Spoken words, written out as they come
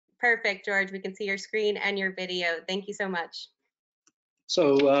Perfect, George. We can see your screen and your video. Thank you so much.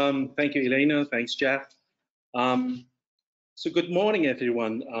 So thank you, Elena. Thanks, Jeff. So good morning,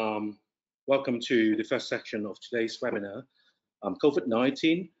 everyone. Welcome to the first section of today's webinar,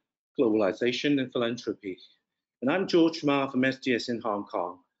 COVID-19, Globalization and Philanthropy. And I'm George Ma from SDSN Hong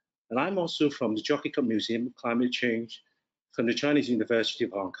Kong. And I'm also from the Jockey Club Museum of Climate Change from the Chinese University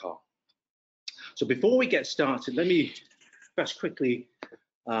of Hong Kong. So before we get started, let me first quickly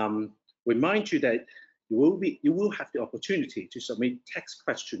remind you that you will have the opportunity to submit text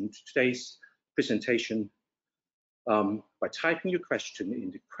questions to today's presentation by typing your question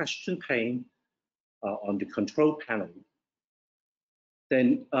in the question pane on the control panel.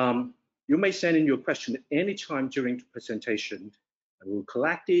 Then you may send in your question at any time during the presentation, and we'll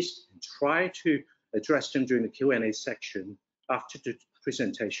collect these and try to address them during the Q&A section after the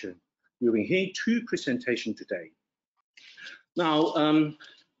presentation. We'll be hearing two presentations today. Now,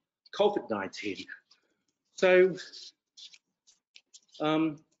 COVID-19. So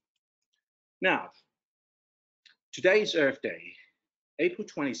now, today is Earth Day, April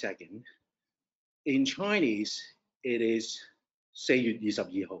 22nd. In Chinese, it is 4月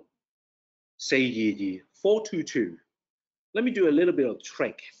22號, 422, 422. Let me do a little bit of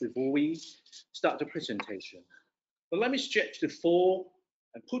trick before we start the presentation. But let me stretch the 4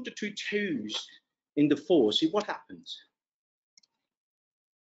 and put the 2 twos in the 4, see what happens.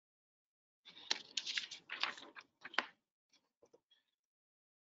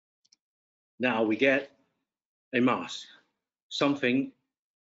 Now we get a mask, something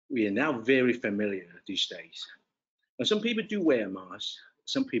we are now very familiar these days. Now some people do wear masks,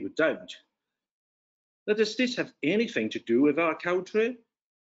 some people don't. Now does this have anything to do with our culture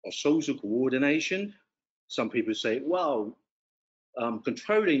or social coordination? Some people say, well,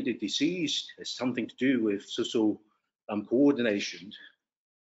 controlling the disease has something to do with social coordination.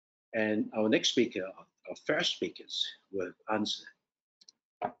 And our next speaker, our first speakers will answer.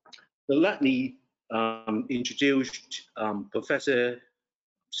 So let me introduce Professor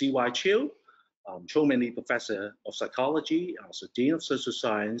C.Y. Chiu, Truman Professor of Psychology, also Dean of Social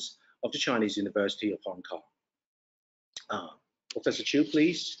Science of the Chinese University of Hong Kong. Professor Chiu,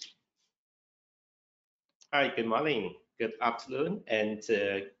 please. Hi, good morning, good afternoon, and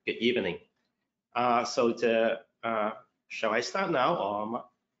good evening. Shall I start now? Or...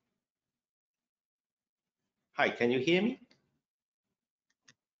 Hi, can you hear me?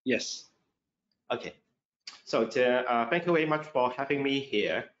 Yes. Okay. So thank you very much for having me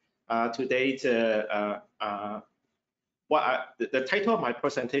here. Today, the title of my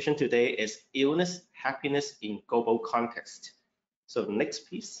presentation today is Illness, Happiness in Global Context. So next,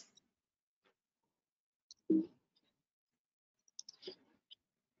 please.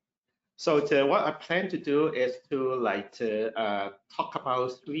 So what I plan to do is to talk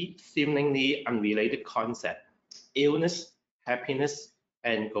about 3 seemingly unrelated concepts: illness, happiness,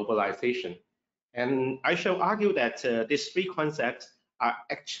 and globalization. And I shall argue that these 3 concepts are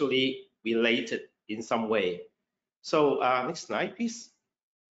actually related in some way. So next slide, please.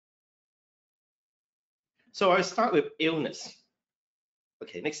 So I start with illness.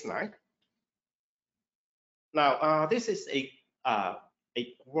 Okay, next slide. Now this is a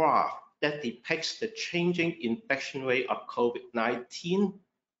graph that depicts the changing infection rate of COVID-19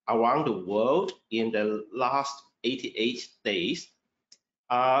 around the world in the last 88 days.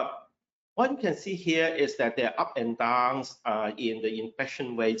 What you can see here is that there are up and downs in the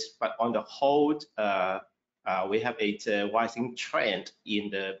infection rates, but on the whole, we have a rising trend in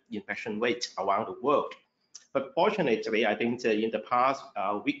the infection rate around the world. But fortunately, I think in the past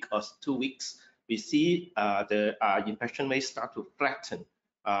week or 2 weeks, we see the infection rate start to flatten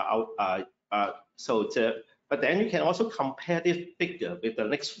out. But then you can also compare this figure with the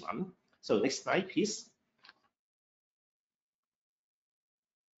next one. So next slide, please.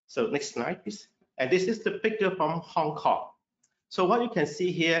 So next slide, please. And this is the figure from Hong Kong. So what you can see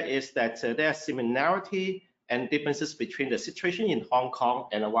here is that there are similarity and differences between the situation in Hong Kong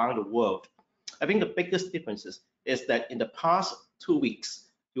and around the world. I think the biggest differences is that in the past 2 weeks,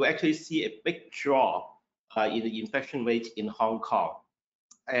 you actually see a big drop in the infection rate in Hong Kong.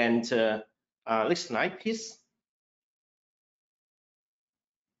 And next slide, please.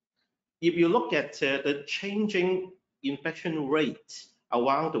 If you look at the changing infection rate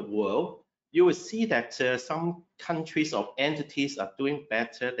around the world, you will see that some countries or entities are doing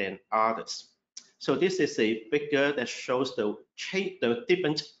better than others. So this is a figure that shows the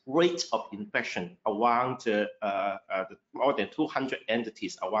different rates of infection around more than 200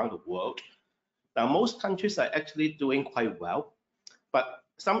 entities around the world. Now, most countries are actually doing quite well, but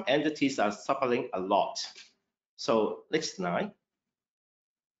some entities are suffering a lot. So next slide.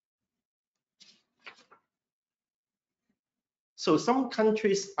 So some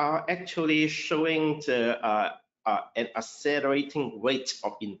countries are actually showing an accelerating rate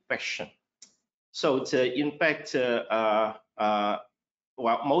of infection. So in fact, well,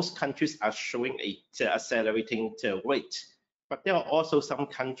 most countries are showing a accelerating rate, but there are also some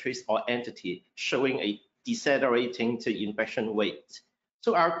countries or entities showing a decelerating infection rate.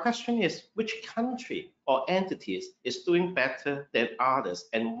 So our question is, which country or entities is doing better than others,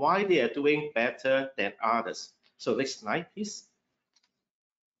 and why they are doing better than others? So next slide, please.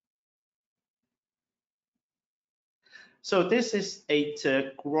 So this is a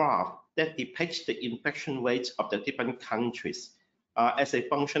graph that depicts the infection rates of the different countries as a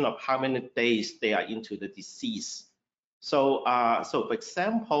function of how many days they are into the disease. So, for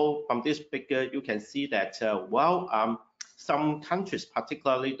example, from this figure, you can see that, some countries,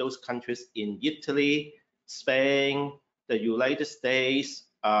 particularly those countries in Italy, Spain, the United States,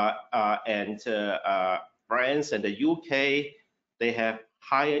 and France and the UK, they have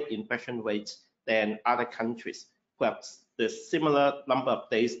higher infection rates than other countries who have the similar number of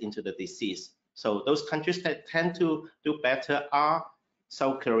days into the disease. So those countries that tend to do better are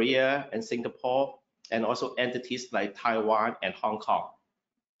South Korea and Singapore, and also entities like Taiwan and Hong Kong.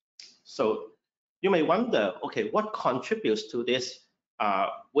 So you may wonder, okay, what contributes to this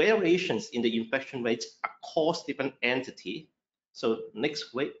variations in the infection rates across different entities? So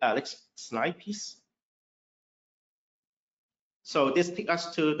next slide, please. So this takes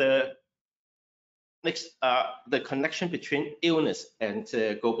us to the next, the connection between illness and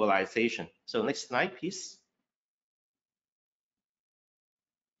globalization. So next slide, please.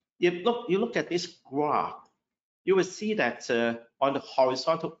 If you look at this graph, you will see that on the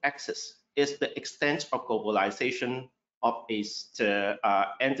horizontal axis is the extent of globalization of a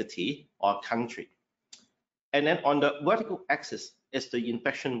entity or country. And then on the vertical axis is the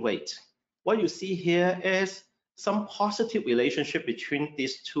infection rate. What you see here is some positive relationship between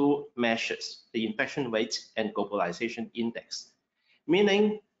these two measures, the infection rate and globalization index,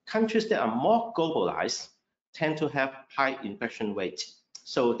 meaning countries that are more globalized tend to have high infection rate.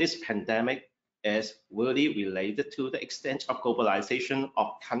 So this pandemic is really related to the extent of globalization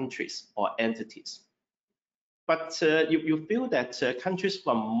of countries or entities. But you feel that countries who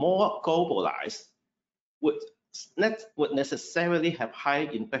are more globalized would necessarily have high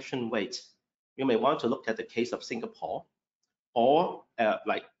infection rates. You may want to look at the case of Singapore or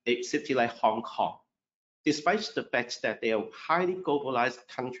like a city like Hong Kong. Despite the fact that they are a highly globalized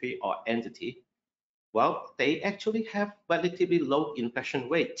country or entity, well, they actually have relatively low infection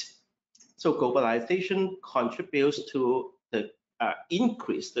rate. So globalization contributes to the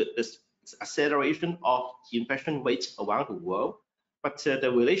increase, the acceleration of infection rates around the world, but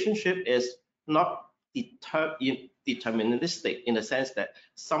the relationship is not deterministic in the sense that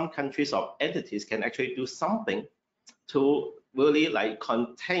some countries or entities can actually do something to really like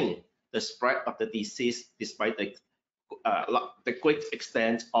contain the spread of the disease despite the great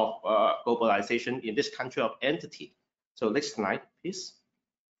extent of globalization in this country or entity. So next slide, please.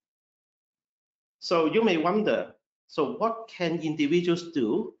 So you may wonder, so what can individuals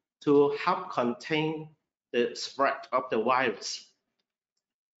do to help contain the spread of the virus?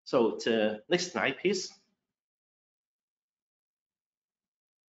 So next slide, please.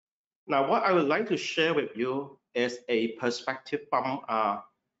 Now, what I would like to share with you is a perspective from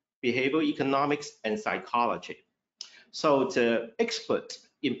behavioral economics and psychology. So the expert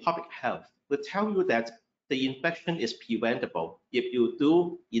in public health will tell you that the infection is preventable if you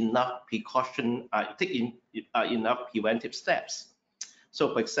do enough precaution, take enough preventive steps.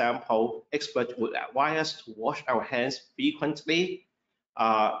 So for example, experts would advise us to wash our hands frequently,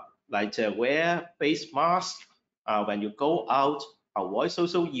 like wear face masks when you go out, avoid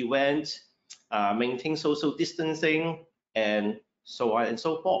social events, maintain social distancing, and so on and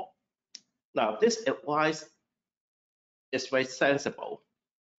so forth. Now, this advice is very sensible,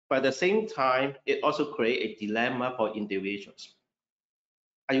 but at the same time, it also creates a dilemma for individuals.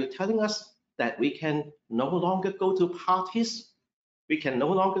 Are you telling us that we can no longer go to parties? We can no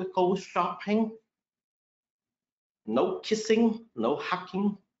longer go shopping? No kissing, no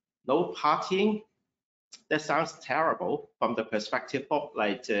hugging, no partying? That sounds terrible from the perspective of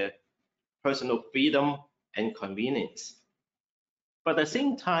like personal freedom and convenience. But at the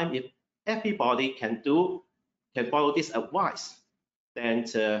same time, if everybody can follow this advice, then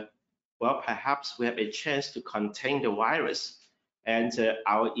well, perhaps we have a chance to contain the virus, and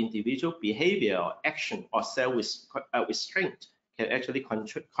our individual behavior or action or self-restraint can actually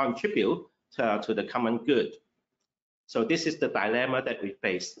contribute to the common good. So this is the dilemma that we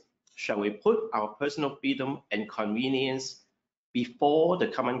face. Shall we put our personal freedom and convenience before the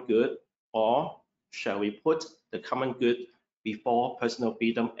common good, or shall we put the common good before personal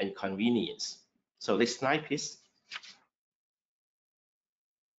freedom and convenience. So next slide, please.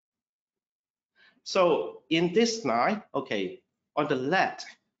 So in this slide, okay, on the left,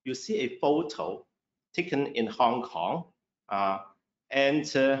 you see a photo taken in Hong Kong. And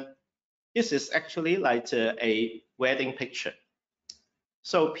this is actually like a wedding picture.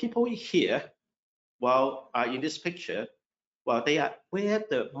 So people here, well, in this picture, well, they wear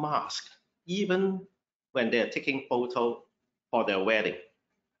the mask even when they're taking photo for their wedding.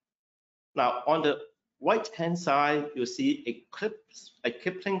 Now, on the right-hand side, you see a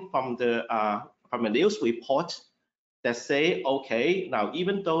clipping from a news report that say, okay, now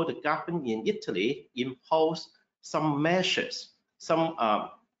even though the government in Italy imposed some measures,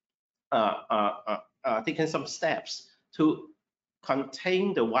 taking some steps to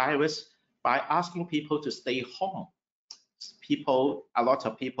contain the virus by asking people to stay home. A lot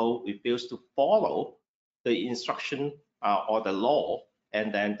of people refuse to follow the instruction or the law,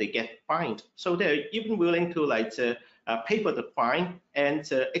 and then they get fined. So they're even willing to pay for the fine and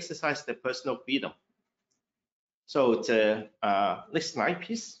exercise their personal freedom. So the next slide,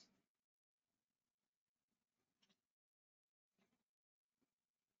 please.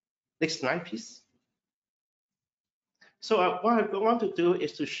 Next slide, please. So what I want to do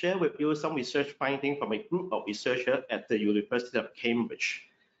is to share with you some research findings from a group of researchers at the University of Cambridge.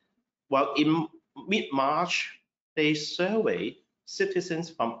 Well, in mid-March, they surveyed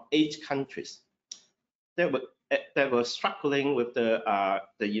citizens from 8 countries that were struggling with the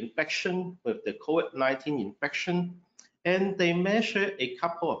infection, with the COVID-19 infection, and they measure a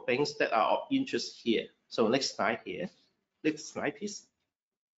couple of things that are of interest here. So next slide here. Next slide, please.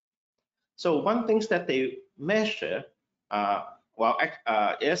 So one thing that they measure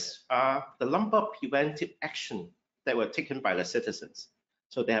is the number of preventive actions that were taken by the citizens.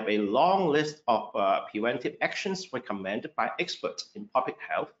 So they have a long list of preventive actions recommended by experts in public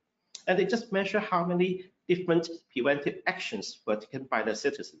health, and they just measure how many different preventive actions were taken by the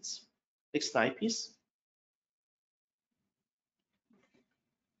citizens. Next slide, please.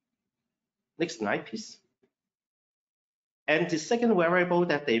 Next slide, please. And the second variable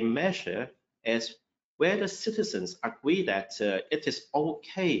that they measure is whether citizens agree that it is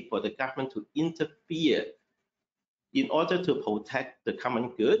okay for the government to interfere in order to protect the common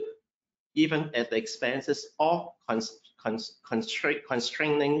good, even at the expenses of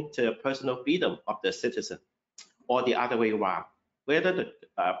constraining the personal freedom of the citizen, or the other way around, whether the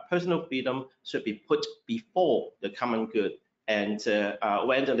personal freedom should be put before the common good and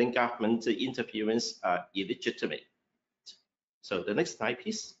rendering government interference illegitimate. So the next slide,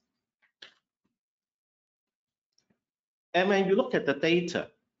 please. And when you look at the data,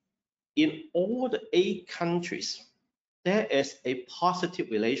 in all the 8 countries, there is a positive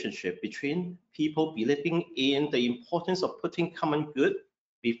relationship between people believing in the importance of putting common good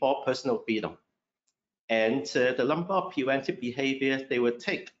before personal freedom and the number of preventive behaviors they would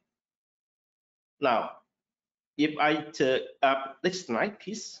take. Now, if I next slide,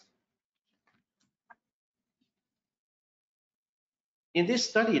 please. In this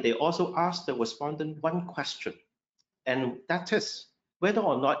study, they also asked the respondent one question, and that is whether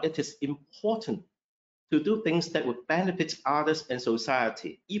or not it is important to do things that would benefit others and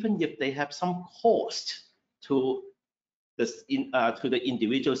society, even if they have some cost to the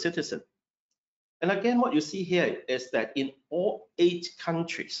individual citizen. And again, what you see here is that in all 8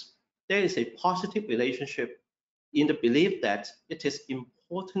 countries, there is a positive relationship in the belief that it is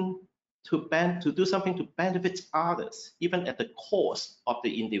important to do something to benefit others, even at the cost of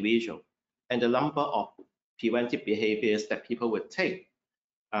the individual, and the number of preventive behaviors that people would take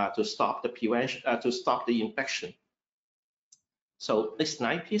to stop the infection. So next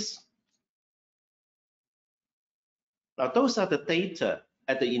slide, please. Now, those are the data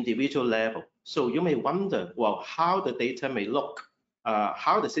at the individual level. So you may wonder, well, how the data may look,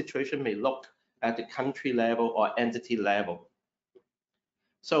 how the situation may look at the country level or entity level.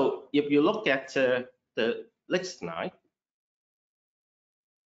 So if you look at the next slide,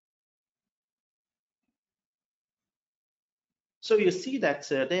 so you see that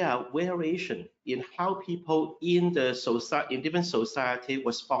there are variation in how people in different society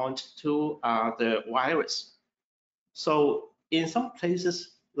respond to the virus. So in some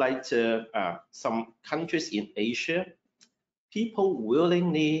places, like some countries in Asia, people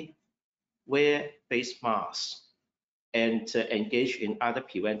willingly wear face masks and engage in other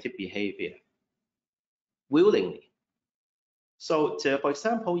preventive behavior willingly. So for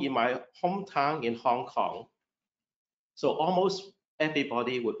example, in my hometown in Hong Kong, so almost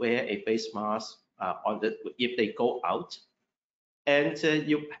everybody would wear a face mask if they go out. and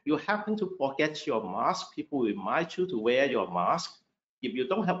you happen to forget your mask, people remind you to wear your mask. If you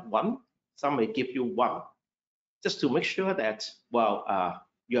don't have one, some may give you one, just to make sure that, well,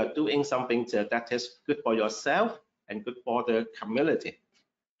 you are doing something that is good for yourself and good for the community.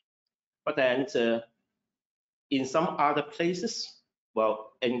 But then in some other places,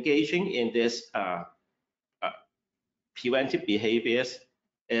 well, engaging in this preventive behaviors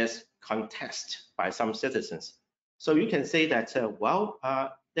is contested by some citizens. So you can say that,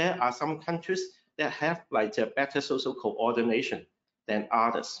 there are some countries that have like a better social coordination than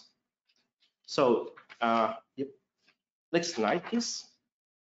others. So next slide, please.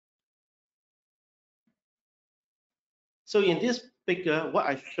 So in this figure, what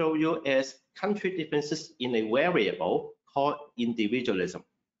I show you is country differences in a variable called individualism.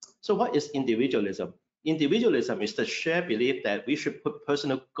 So what is individualism? Individualism is the shared belief that we should put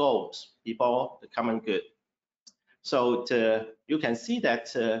personal goals before the common good. So you can see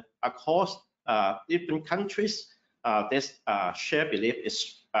that across different countries, this shared belief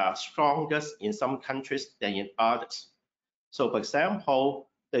is strongest in some countries than in others. So for example,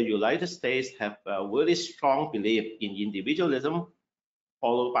 the United States have a really strong belief in individualism,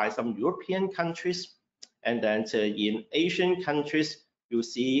 followed by some European countries. And then in Asian countries, you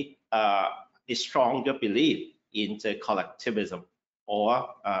see a stronger belief in the collectivism, or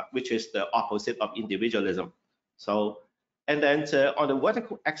which is the opposite of individualism. So, and then on the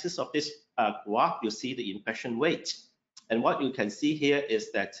vertical axis of this graph, you see the infection rate. And what you can see here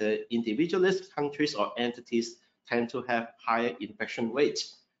is that individualist countries or entities tend to have higher infection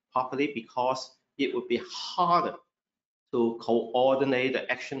rates, probably because it would be harder to coordinate the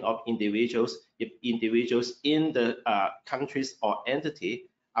action of individuals if individuals in the countries or entity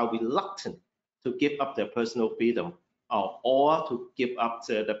are reluctant to give up their personal freedom or to give up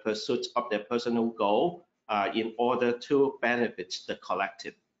the pursuit of their personal goal in order to benefit the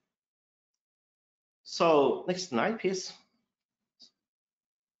collective. So next slide, please.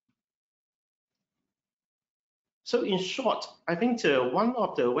 So in short, I think one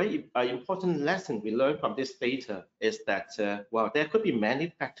of the very important lessons we learned from this data is that, well, there could be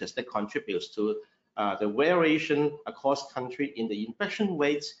many factors that contribute to the variation across country in the infection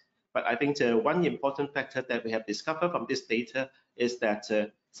rates. But I think one important factor that we have discovered from this data is that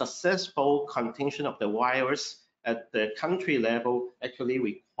successful containment of the virus at the country level actually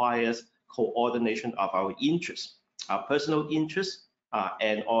requires coordination of our interests, our personal interests,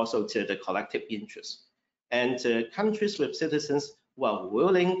 and also to the collective interests. And countries with citizens who are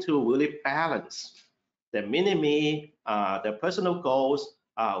willing to really balance the mini-me, the personal goals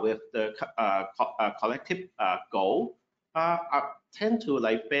with the collective goal tend to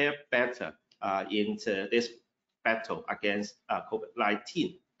like fare better in this battle against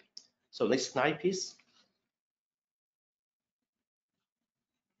COVID-19. So next slide, please.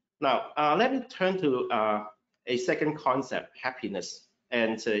 Now, let me turn to a second concept, happiness,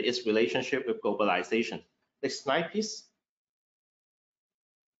 and its relationship with globalization. Next slide, please.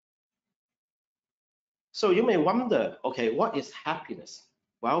 So you may wonder, okay, what is happiness?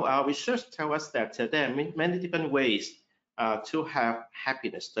 Well, research tells us that there are many different ways to have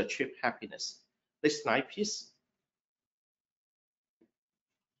happiness, to achieve happiness. Next slide, please.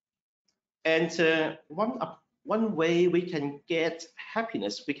 And one way we can get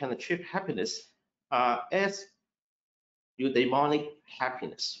happiness, we can achieve happiness is eudaimonic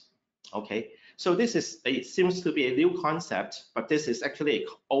happiness. Okay, so this is seems to be a new concept, but this is actually an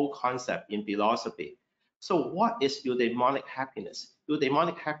old concept in philosophy. So what is eudaimonic happiness?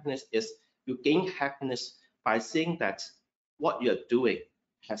 Eudaimonic happiness is you gain happiness by seeing that what you're doing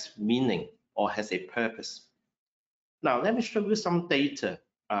has meaning or has a purpose. Now, let me show you some data,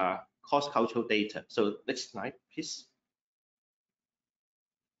 cross-cultural data. So next slide, please.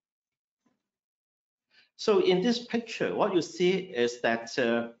 So in this picture, what you see is that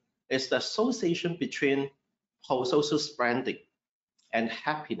is the association between pro-social spending and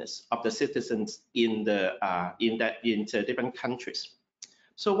happiness of the citizens in the different countries.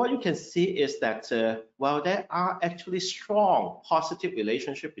 So what you can see is that well, there are actually strong positive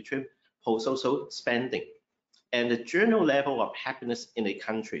relationship between pro-social spending and the general level of happiness in a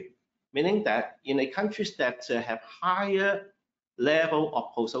country, meaning that in a countries that have higher level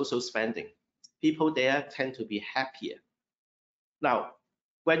of pro-social spending, people there tend to be happier. Now,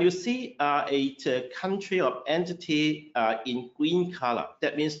 when you see a country or entity in green color,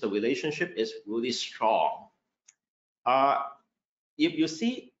 that means the relationship is really strong. If you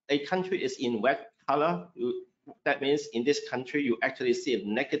see a country is in red color, that means in this country, you actually see a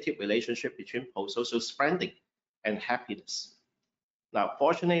negative relationship between pro-social spending and happiness. Now,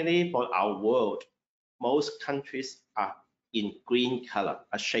 fortunately for our world, most countries are in green color,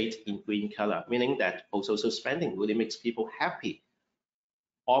 a shade in green color, meaning that pro-social spending really makes people happy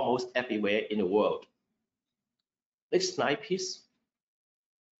almost everywhere in the world. Next slide, please.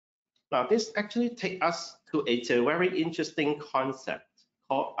 Now, this actually takes us to a very interesting concept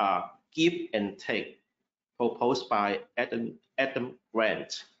called give and take, proposed by Adam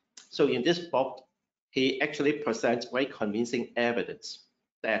Grant. So in this book, he actually presents very convincing evidence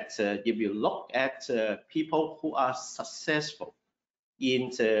that if you look at people who are successful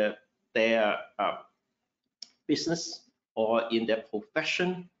in their business or in their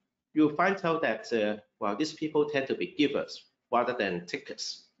profession, you'll find out that, well, these people tend to be givers rather than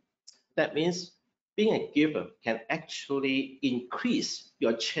takers. That means being a giver can actually increase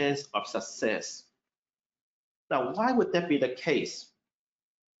your chance of success. Now, why would that be the case?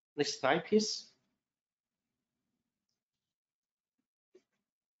 Next slide, please.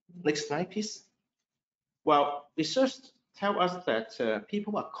 Next slide, please. Well, research tells us that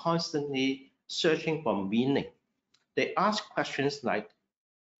people are constantly searching for meaning. They ask questions like,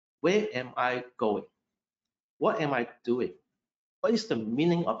 where am I going? What am I doing? What is the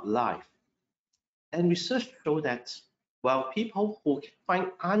meaning of life? And research shows that, well, people who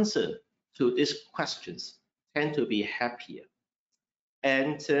find answers to these questions tend to be happier.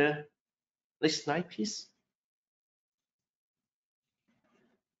 And next slide, please.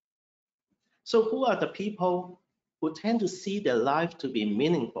 So who are the people who tend to see their life to be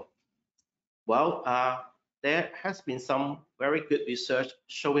meaningful? Well, there has been some very good research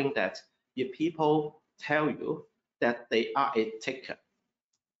showing that if people tell you that they are a taker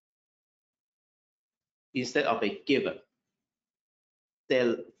instead of a giver,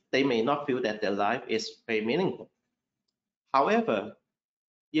 they may not feel that their life is very meaningful. However,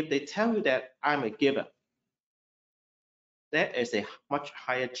 if they tell you that I'm a giver, there is a much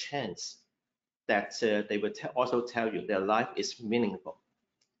higher chance that they will also tell you their life is meaningful.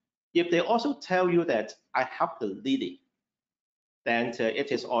 If they also tell you that I help the needy, then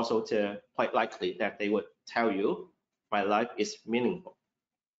it is also quite likely that they would tell you my life is meaningful.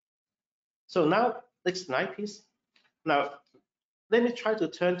 So now, next slide, please. Now, let me try to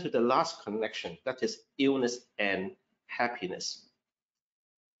turn to the last connection, that is illness and happiness.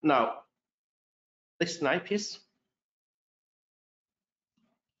 Now, next slide, please.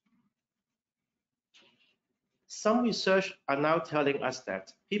 Some research are now telling us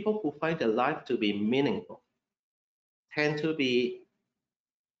that people who find their life to be meaningful tend to be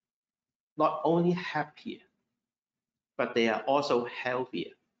not only happier, but they are also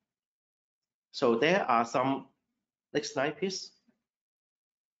healthier. So there are some, next slide, please.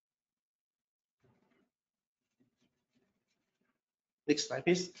 Next slide,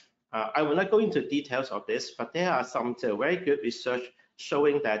 please. I will not go into details of this, but there are some very good research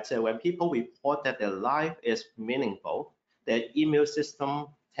showing that when people report that their life is meaningful, their immune system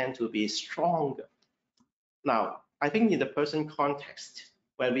tend to be stronger. Now, I think in the present context,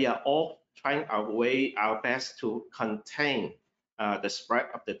 when we are all trying our best to contain the spread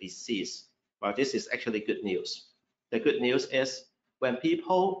of the disease, well, this is actually good news. The good news is when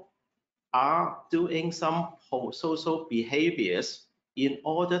people are doing some social behaviors in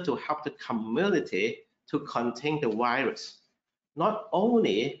order to help the community to contain the virus, not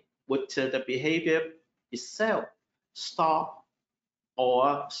only would the behavior itself stop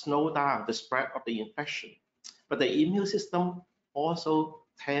or slow down the spread of the infection, but the immune system also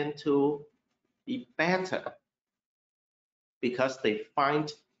tend to be better because they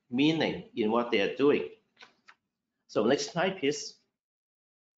find meaning in what they are doing. So next slide, please.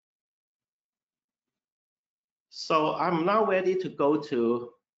 So I'm now ready to go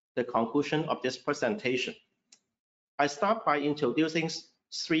to the conclusion of this presentation. I start by introducing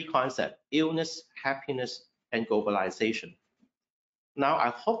three concepts: illness, happiness, and globalization. Now, I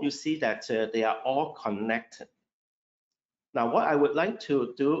hope you see that they are all connected. Now, what I would like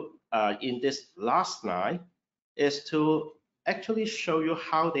to do in this last slide is to actually show you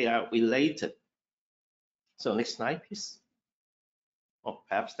how they are related. So next slide, please. Oh,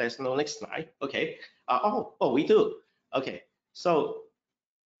 perhaps there's no next slide. Okay. We do. Okay. So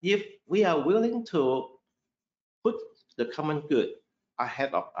if we are willing to put the common good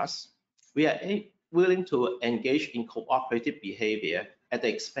ahead of us, we are willing to engage in cooperative behavior at the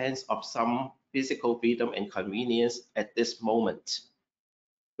expense of some physical freedom and convenience at this moment.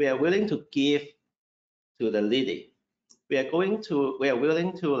 We are willing to give to the needy. We are willing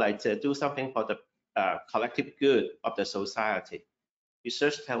to do something for the collective good of the society.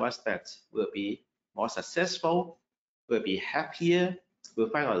 Research tells us that we'll be more successful, we'll be happier, we'll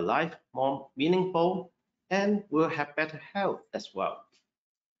find our life more meaningful, and we'll have better health as well.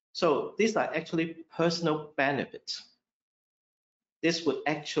 So these are actually personal benefits. this would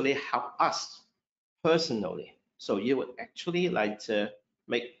actually help us personally. So it would actually like to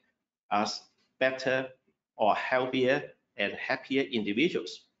make us better or healthier and happier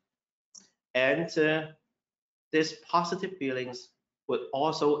individuals. And these positive feelings would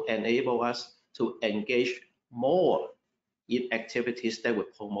also enable us to engage more in activities that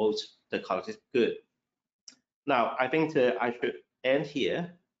would promote the collective good. Now, I think I should end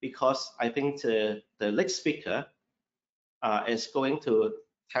here because I think the next speaker is going to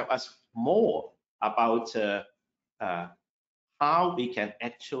tell us more about how we can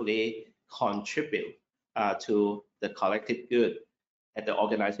actually contribute to the collective good at the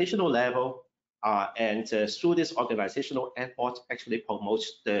organizational level, and through this organizational effort actually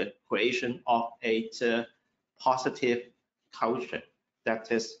promotes the creation of a positive culture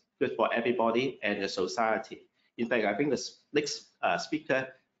that is good for everybody and the society. In fact, I think the next speaker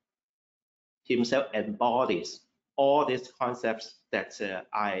himself embodies all these concepts that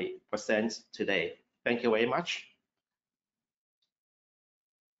I present today. Thank you very much.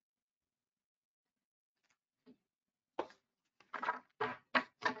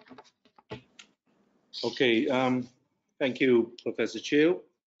 Okay, thank you, Professor Chiu.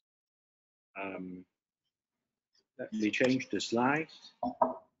 Let me change the slide.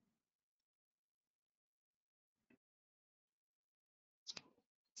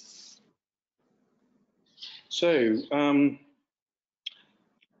 So,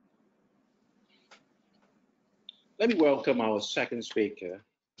 let me welcome our second speaker,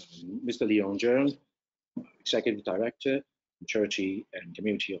 Mr. Leon Zhang, Executive Director, Charity and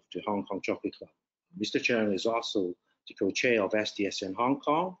Community of the Hong Kong Jockey Club. Mr. Zhang is also the co-chair of SDSN Hong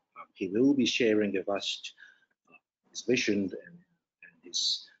Kong. He will be sharing with us his vision and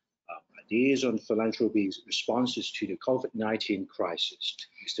his ideas on philanthropy's responses to the COVID-19 crisis.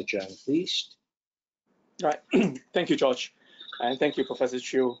 Mr. Zhang, please. Right. Thank you, George. And thank you, Professor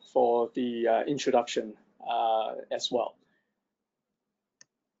Chiu, for the introduction as well.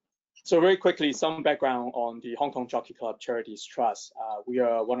 So very quickly, some background on the Hong Kong Jockey Club Charities Trust. We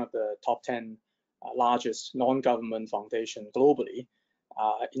are one of the top 10 largest non-government foundation globally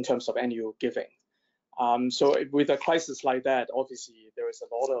in terms of annual giving. So with a crisis like that, obviously there is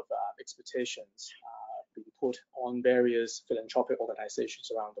a lot of expectations being put on various philanthropic organizations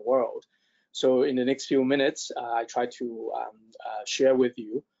around the world. So in the next few minutes, I try to share with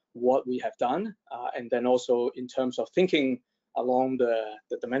you what we have done, and then also in terms of thinking along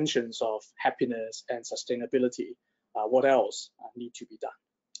the dimensions of happiness and sustainability, what else need to be done.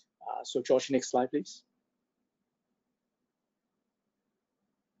 So George, next slide, please.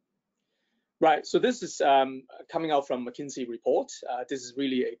 Right, so this is coming out from McKinsey report. This is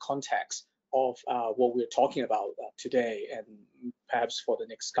really a context of what we're talking about today and perhaps for the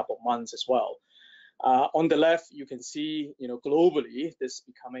next couple of months as well. On the left, you can see, globally, this is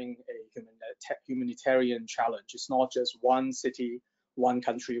becoming a humanitarian challenge. It's not just one city, one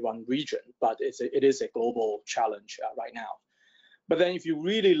country, one region, but it is a global challenge right now. But then if you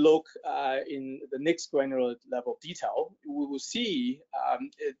really look in the next granular level of detail, we will see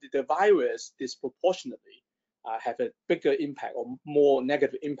the virus disproportionately have a bigger impact or more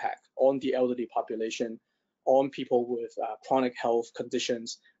negative impact on the elderly population, on people with chronic health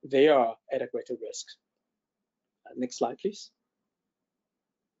conditions. They are at a greater risk. Next slide, please.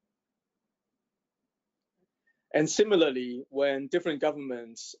 And similarly, when different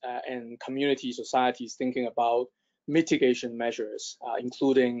governments and community societies thinking about mitigation measures,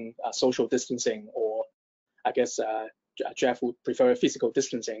 including social distancing, or I guess Jeff would prefer physical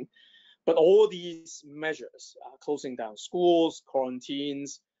distancing, but all these measures, closing down schools,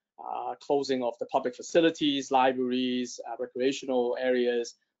 quarantines, closing of the public facilities, libraries, recreational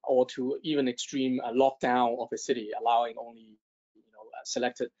areas, or to even extreme lockdown of a city, allowing only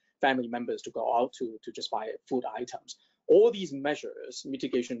selected family members to go out to just buy food items. All these measures,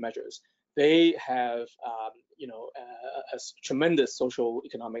 mitigation measures, they have tremendous social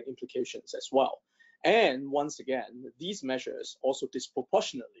economic implications as well. And once again, these measures also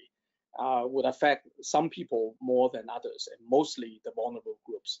disproportionately would affect some people more than others, and mostly the vulnerable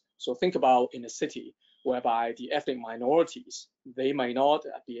groups. So think about in a city whereby the ethnic minorities, they might not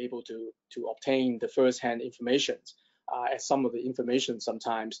be able to obtain the first-hand information, as some of the information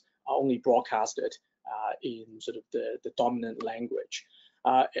sometimes are only broadcasted in sort of the dominant language.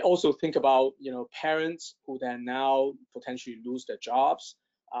 Also think about parents who then now potentially lose their jobs,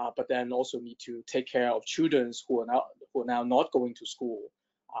 but then also need to take care of children who are now not going to school,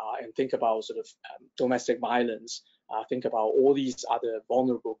 and think about sort of domestic violence. Think about all these other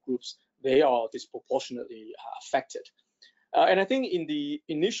vulnerable groups. They are disproportionately affected. And I think in the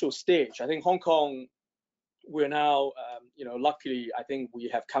initial stage, I think Hong Kong we're now, luckily, I think we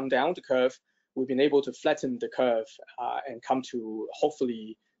have come down the curve. We've been able to flatten the curve and come to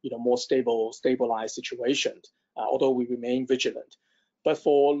hopefully, more stabilized situation, although we remain vigilant. But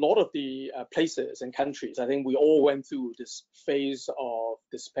for a lot of the places and countries, I think we all went through this phase of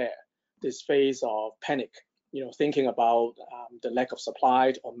despair, this phase of panic, thinking about the lack of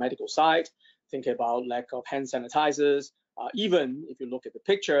supply on medical side, thinking about lack of hand sanitizers, even if you look at the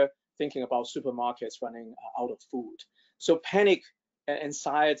picture, thinking about supermarkets running out of food. So panic and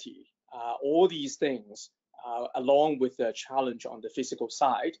anxiety, all these things, along with the challenge on the physical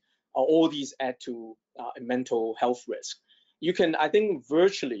side, all these add to a mental health risk. You can, I think,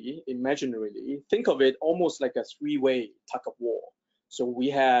 virtually, imaginarily, think of it almost like a three-way tug of war. So we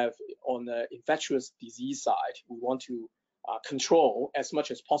have, on the infectious disease side, we want to control as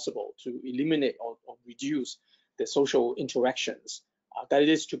much as possible to eliminate or reduce the social interactions. That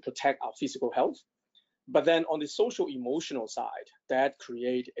is to protect our physical health. But then on the social emotional side, that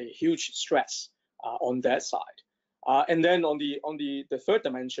create a huge stress on that side. And then on the third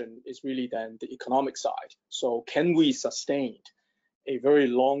dimension is really then the economic side. So can we sustain a very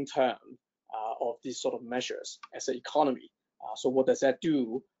long term of these sort of measures as an economy? So what does that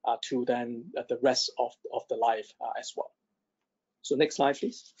do to then the rest of the life as well? So next slide,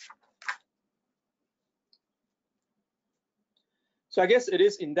 please. So I guess it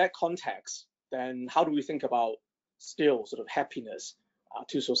is in that context, then how do we think about still sort of happiness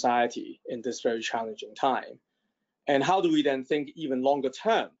to society in this very challenging time? And how do we then think even longer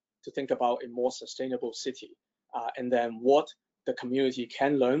term to think about a more sustainable city? And then what the community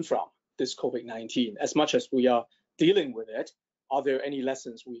can learn from this COVID-19, as much as we are dealing with it, are there any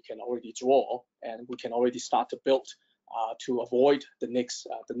lessons we can already draw and we can already start to build to avoid the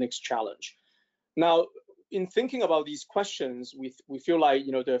next challenge? Now, in thinking about these questions, we feel like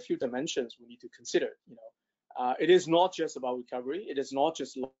there are a few dimensions we need to consider. It is not just about recovery. It is not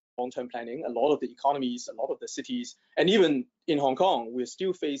just long-term planning. A lot of the economies, a lot of the cities, and even in Hong Kong, we're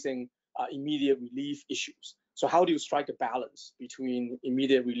still facing immediate relief issues. So how do you strike a balance between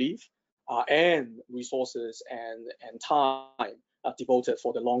immediate relief and resources and time devoted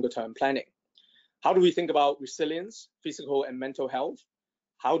for the longer-term planning? How do we think about resilience, physical and mental health?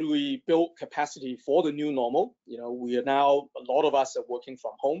 How do we build capacity for the new normal? We are now, a lot of us are working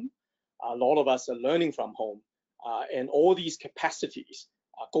from home. A lot of us are learning from home. And all these capacities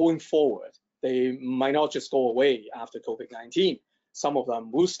going forward, they might not just go away after COVID-19. Some of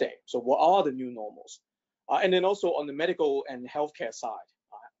them will stay. So what are the new normals? And then also on the medical and healthcare side,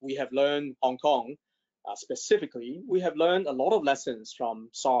 we have learned Hong Kong specifically, we have learned a lot of lessons from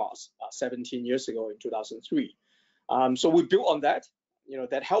SARS 17 years ago in 2003. So we built on that,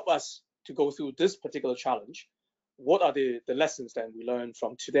 that help us to go through this particular challenge. What are the lessons that we learned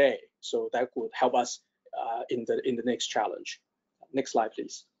from today? So that would help us in the next challenge. Next slide,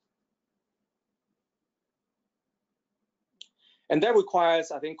 please. And that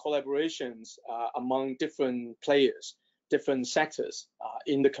requires, I think, collaborations among different players, different sectors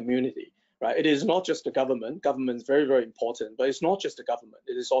in the community, right? It is not just the government. Government is very, very important, but it's not just the government.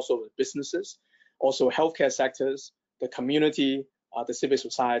 It is also the businesses, also healthcare sectors, the community, the civil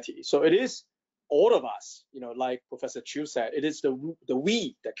society. So it is all of us, like Professor Chiu said, it is the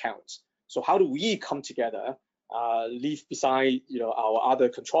we that counts. So how do we come together, leave beside, our other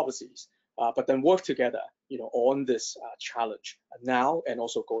controversies, but then work together, on this challenge now and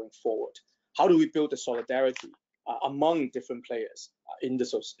also going forward? How do we build the solidarity among different players in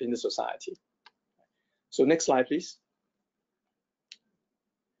the society? So next slide, please.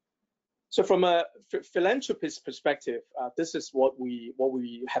 So from a philanthropist perspective, this is what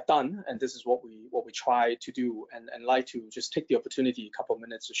we have done, and this is what we try to do, and like to just take the opportunity, a couple of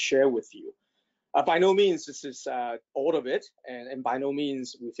minutes to share with you. By no means this is all of it, and by no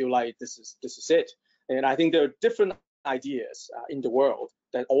means we feel like this is it. And I think there are different ideas in the world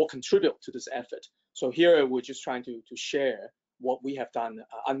that all contribute to this effort. So here we're just trying to share what we have done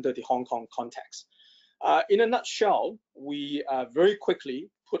under the Hong Kong context. In a nutshell, we very quickly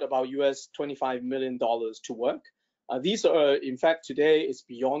put about US $25 million to work. These are, in fact, today is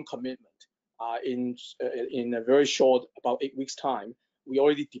beyond commitment. In a very short, about 8 weeks time, we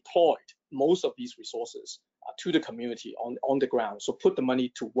already deployed most of these resources to the community on the ground. So put the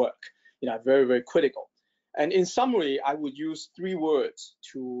money to work, very, very critical. And in summary, I would use 3 words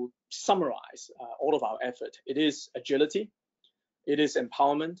to summarize all of our effort. It is agility, it is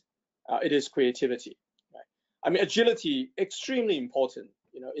empowerment, it is creativity. Right? I mean, agility, extremely important.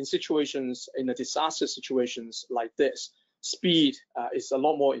 In situations, in the disaster situations like this, speed is a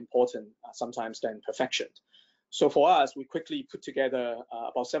lot more important sometimes than perfection. So for us, we quickly put together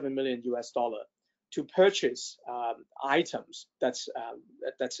about $7 million US to purchase items that's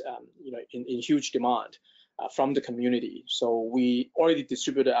in huge demand from the community. So we already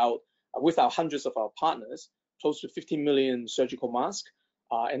distributed out with our hundreds of our partners close to 50 million surgical masks,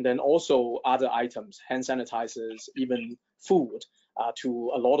 and then also other items, hand sanitizers, even food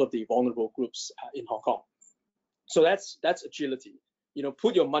to a lot of the vulnerable groups in Hong Kong. So that's agility.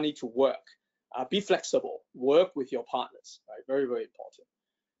 Put your money to work, be flexible, work with your partners, right? Very, very important.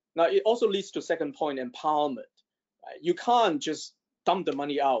 Now, it also leads to second point, empowerment. Right? You can't just dump the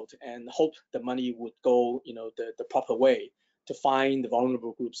money out and hope the money would go, the proper way to find the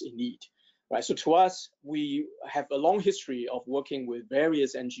vulnerable groups in need. Right? So to us, we have a long history of working with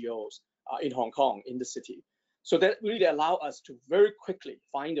various NGOs in Hong Kong, in the city. So that really allow us to very quickly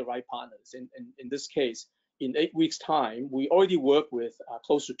find the right partners. In this case, in 8 weeks' time, we already work with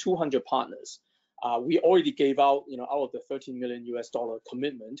close to 200 partners. We already gave out, out of the $13 million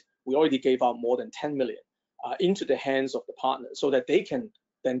commitment, we already gave out more than 10 million into the hands of the partners so that they can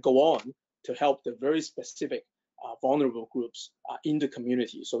then go on to help the very specific vulnerable groups in the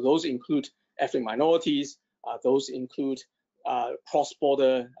community. So those include ethnic minorities, those include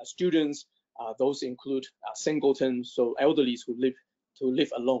cross-border students, those include singletons, so elderlies who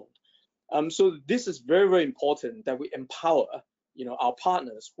live alone. So this is very, very important that we empower, our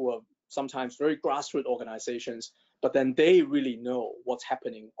partners who are sometimes very grassroots organizations, but then they really know what's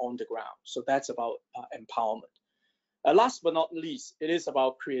happening on the ground. So that's about empowerment. Last but not least, it is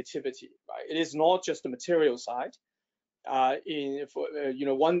about creativity, right? It is not just the material side.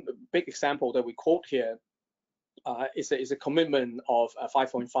 One big example that we quote here is a commitment of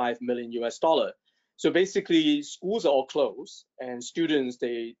 $5.5 million. So basically, schools are all closed, and students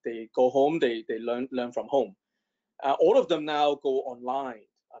they go home, they learn from home. All of them now go online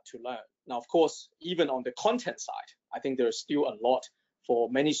to learn. Now, of course, even on the content side, I think there's still a lot for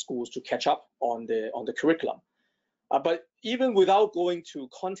many schools to catch up on the curriculum. But even without going to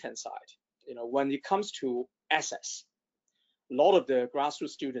content side, when it comes to access, a lot of the grassroots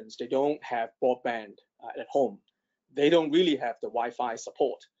students, they don't have broadband at home. They don't really have the Wi-Fi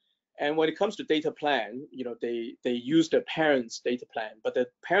support. And when it comes to data plan, they use their parents' data plan, but the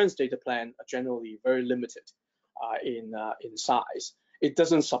parents' data plan are generally very limited in size. It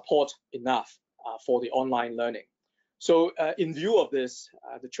doesn't support enough for the online learning. So in view of this,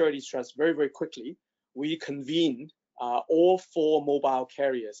 the charity stressed very, very quickly, we convened all 4 mobile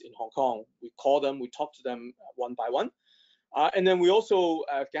carriers in Hong Kong. We call them, we talk to them one by one. And then we also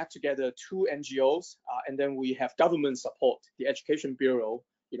got together 2 NGOs, and then we have government support, the Education Bureau.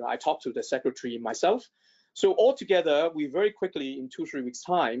 I talked to the secretary myself. So altogether, we very quickly, in 2-3 weeks'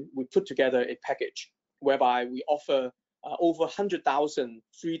 time, we put together a package whereby we offer over 100,000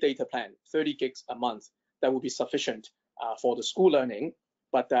 free data plan, 30 gigs a month, that will be sufficient for the school learning,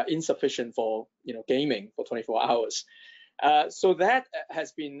 but insufficient for gaming for 24 hours. So that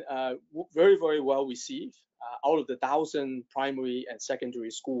has been very, very well received. Out of the 1,000 primary and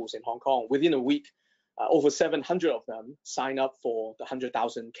secondary schools in Hong Kong, within a week, over 700 of them sign up for the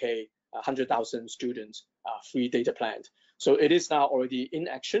 100,000 students free data plan. So it is now already in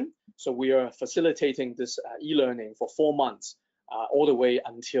action. So we are facilitating this e-learning for 4 months, all the way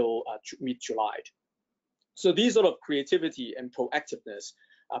until mid-July. So these sort of creativity and proactiveness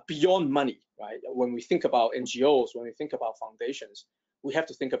beyond money, right? When we think about NGOs, when we think about foundations, we have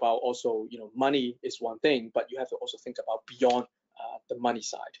to think about also, money is one thing, but you have to also think about beyond the money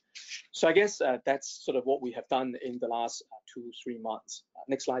side. So I guess that's sort of what we have done in the last 2-3 months.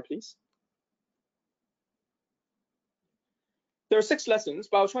 Next slide, please. There are 6 lessons,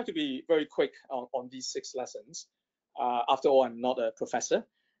 but I'll try to be very quick on these 6 lessons. After all, I'm not a professor.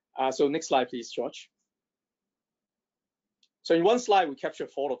 So next slide, please, George. So in one slide, we capture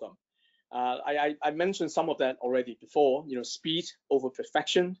 4 of them. I mentioned some of that already before, speed over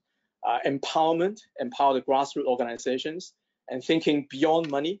perfection, empowerment, empower the grassroots organizations, and thinking beyond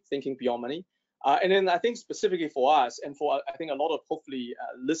money. And then I think specifically for us, and for I think a lot of hopefully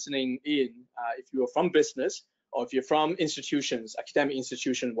listening in, if you're from business or if you're from institutions, academic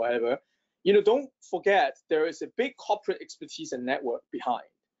institution, whatever, don't forget there is a big corporate expertise and network behind.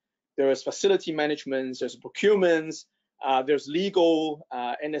 There is facility management, there's procurements, there's legal,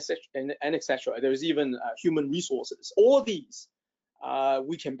 and etc. There's even human resources. All these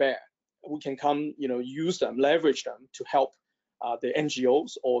we can bear. We can come, use them, leverage them to help the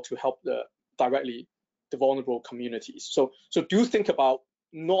NGOs or to help directly the vulnerable communities. So do think about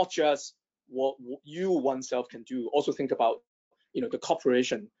not just what you oneself can do. Also think about, the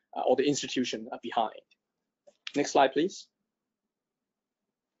corporation or the institution behind. Next slide, please.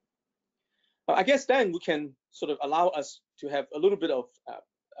 I guess then we can sort of allow us to have a little bit of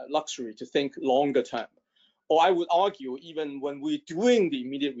luxury to think longer term. Or I would argue, even when we're doing the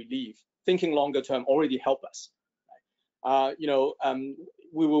immediate relief, thinking longer term already help us.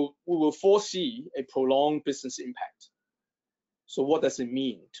 We will foresee a prolonged business impact. So what does it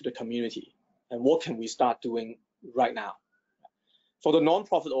mean to the community? And what can we start doing right now? For the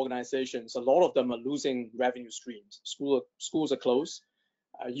nonprofit organizations, a lot of them are losing revenue streams. Schools are closed.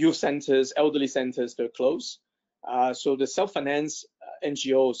 Youth centers, elderly centers, they're closed. So the self-finance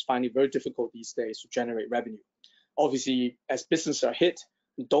NGOs find it very difficult these days to generate revenue. Obviously, as businesses are hit,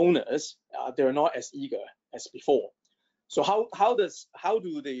 donors, they're not as eager as before. So how does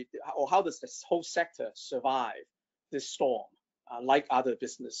this whole sector survive this storm, like other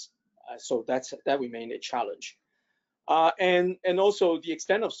business? So that remains a challenge. And also the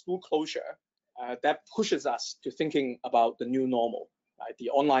extent of school closure, that pushes us to thinking about the new normal, right? The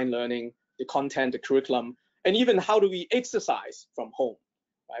online learning, the content, the curriculum, and even how do we exercise from home,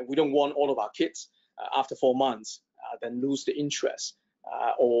 right? We don't want all of our kids after 4 months then lose the interest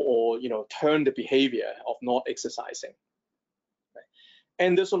or turn the behavior of not exercising. Right?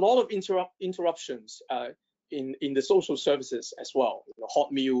 And there's a lot of interruptions in the social services as well,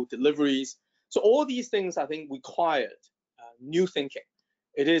 hot meal deliveries. So all these things, I think, required new thinking.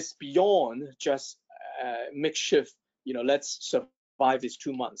 It is beyond just makeshift, let's survive these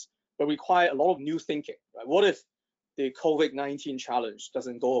 2 months, but require a lot of new thinking. Right? What if the COVID-19 challenge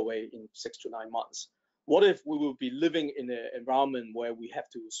doesn't go away in 6 to 9 months? What if we will be living in an environment where we have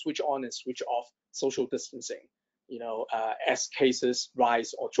to switch on and switch off social distancing, as cases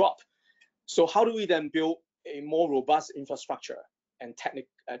rise or drop? So how do we then build a more robust infrastructure and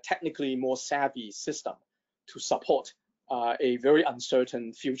technically more savvy system to support a very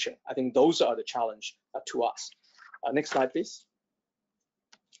uncertain future? I think those are the challenge to us. Next slide, please.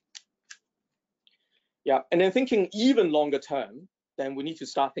 Yeah, and then thinking even longer term, then we need to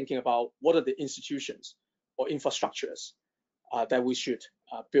start thinking about what are the institutions or infrastructures that we should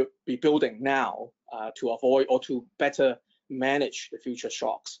be building now to avoid or to better manage the future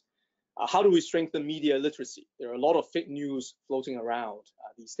shocks. How do we strengthen media literacy? There are a lot of fake news floating around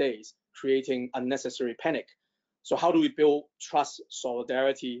these days, creating unnecessary panic. So how do we build trust,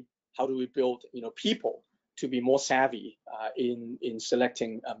 solidarity? How do we build people to be more savvy in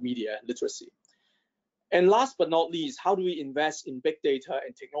selecting media literacy? And last but not least, how do we invest in big data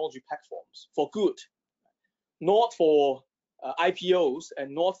and technology platforms for good? Not for IPOs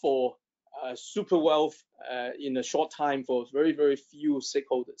and not for super wealth in a short time for very, very few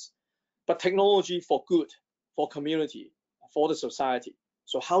stakeholders, but technology for good, for community, for the society.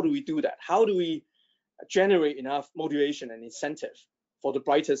 So how do we do that? How do we generate enough motivation and incentive for the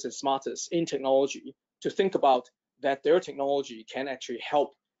brightest and smartest in technology to think about that their technology can actually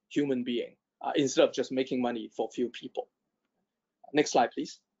help human being instead of just making money for few people? Next slide,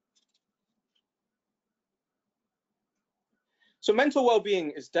 please. So mental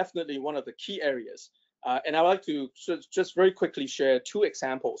well-being is definitely one of the key areas. And I'd like to just very quickly share 2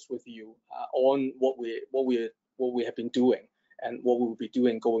 examples with you on what we have been doing and what we will be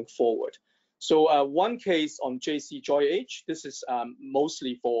doing going forward. So one case on JC Joy Age. This is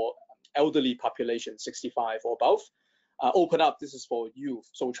mostly for elderly population, 65 or above. Open Up, this is for youth.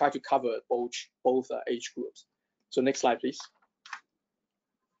 So we try to cover both age groups. So next slide, please.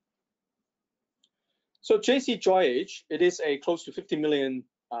 So JC Joy Age, it is a close to $50 million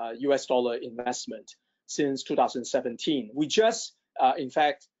US dollar investment since 2017. We just, in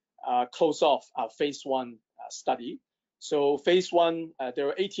fact, closed off our phase 1 study. So phase 1, there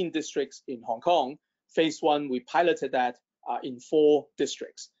are 18 districts in Hong Kong. Phase 1, we piloted that in 4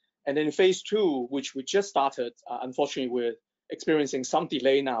 districts. And then phase 2, which we just started, unfortunately, we're experiencing some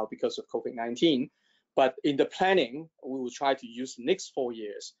delay now because of COVID-19. But in the planning, we will try to use the next 4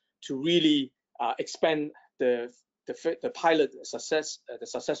 years to really expand the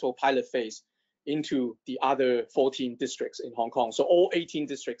successful pilot phase into the other 14 districts in Hong Kong. So all 18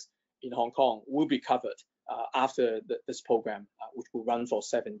 districts in Hong Kong will be covered after this program, which will run for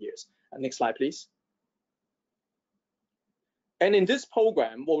 7 years. Next slide, please. And in this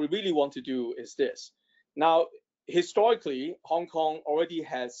program, what we really want to do is this. Now, historically, Hong Kong already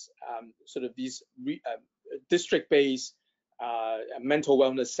has sort of these district-based mental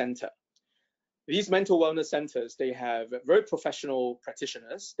wellness center. These mental wellness centers, they have very professional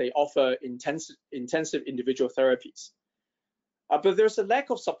practitioners. They offer intensive individual therapies. But there's a lack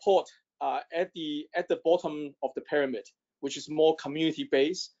of support at the bottom of the pyramid, which is more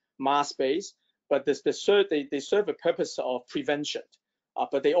community-based, mass-based. But they serve a purpose of prevention,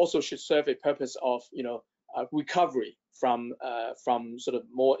 but they also should serve a purpose of recovery from sort of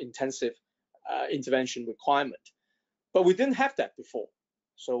more intensive intervention requirement. But we didn't have that before.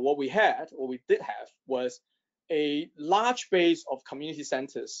 So what we did have was a large base of community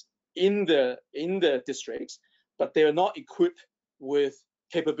centers in the districts, but they are not equipped with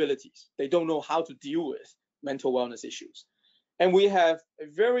capabilities. They don't know how to deal with mental wellness issues. And we have a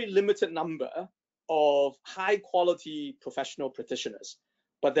very limited number of high quality professional practitioners,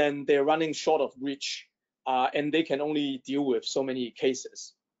 but then they're running short of reach, and they can only deal with so many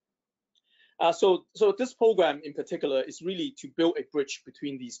cases. So this program in particular is really to build a bridge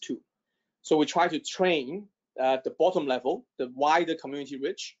between these two. So we try to train the bottom level, the wider community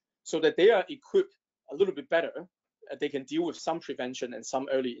reach, so that they are equipped a little bit better. They can deal with some prevention and some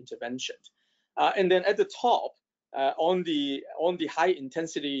early intervention. And then at the top, on the high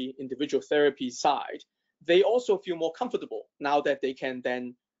intensity individual therapy side, they also feel more comfortable now that they can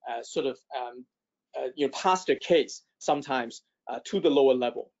then pass their case sometimes to the lower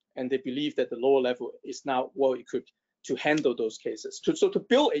level, and they believe that the lower level is now well equipped to handle those cases. So to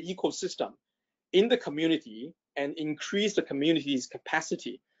build an ecosystem in the community and increase the community's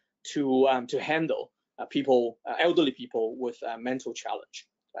capacity to handle elderly people with mental challenge.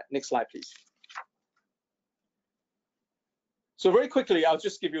 Right, next slide, please. So very quickly, I'll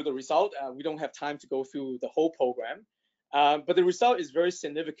just give you the result. We don't have time to go through the whole program, but the result is very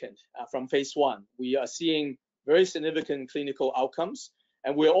significant from phase 1. We are seeing very significant clinical outcomes,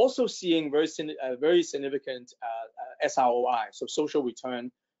 and we're also seeing very significant SROI, so social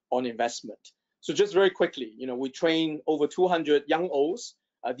return on investment. So just very quickly, we train over 200 young olds.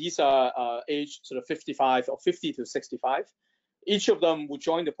 These are aged sort of 55 or 50 to 65. Each of them will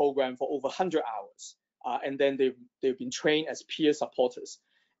join the program for over 100 hours. And then they've been trained as peer supporters.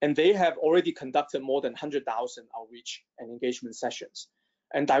 And they have already conducted more than 100,000 outreach and engagement sessions.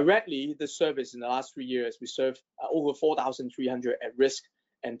 And directly, the service in the last 3 years, we served over 4,300 at-risk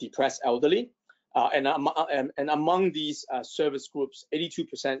and depressed elderly. And among these service groups,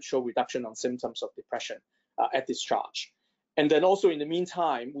 82% show reduction on symptoms of depression at discharge. And then also in the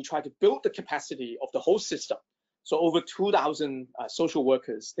meantime, we try to build the capacity of the whole system. So over 2,000 social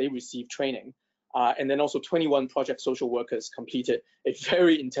workers, they receive training. And then also 21 project social workers completed a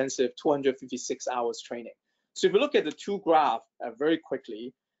very intensive 256 hours training. So if you look at the two graphs very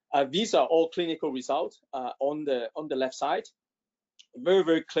quickly, these are all clinical results on the left side. Very,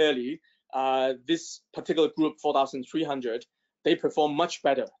 very clearly, this particular group, 4,300, they perform much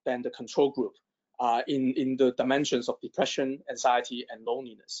better than the control group in the dimensions of depression, anxiety, and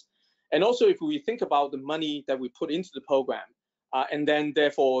loneliness. And also, if we think about the money that we put into the program, and then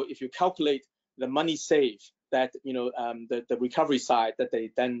therefore, if you calculate the money saved, that the recovery side, that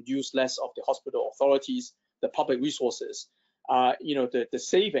they then use less of the hospital authorities, the public resources, the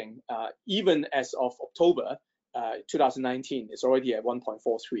saving, even as of October 2019, is already at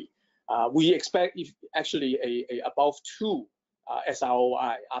 1.43. We expect actually a above 2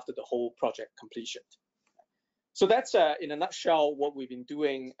 SROI after the whole project completion. So that's in a nutshell what we've been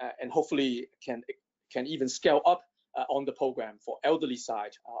doing, and hopefully can even scale up on the program for elderly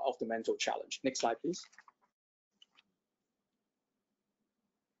side of the mental challenge. Next slide, please.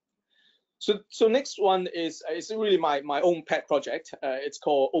 So next one is really my own pet project. It's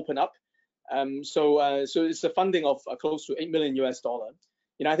called Open Up. So it's a funding of close to $8 million US.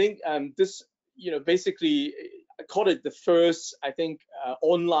 I think this, basically, I call it the first, I think,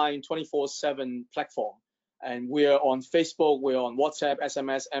 online 24/7 platform. And we're on Facebook, we're on WhatsApp,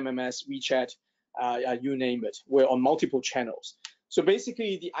 SMS, MMS, WeChat, you name it. We're on multiple channels. So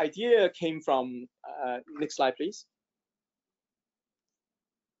basically, the idea came from, next slide, please.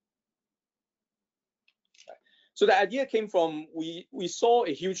 So the idea came from, we saw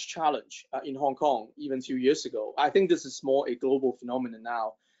a huge challenge in Hong Kong even 2 years ago. I think this is more a global phenomenon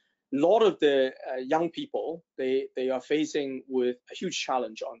now. A lot of the young people, they are facing with a huge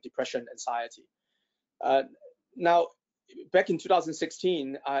challenge on depression, anxiety. Now, back in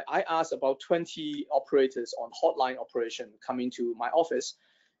 2016, I asked about 20 operators on hotline operation coming to my office.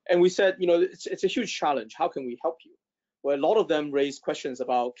 And we said, it's a huge challenge. How can we help you? Well, a lot of them raised questions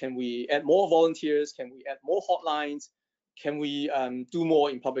about, can we add more volunteers? Can we add more hotlines? Can we do more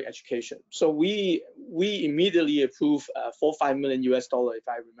in public education? So we immediately approved $4 or $5 million US, if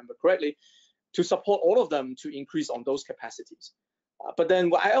I remember correctly, to support all of them to increase on those capacities. But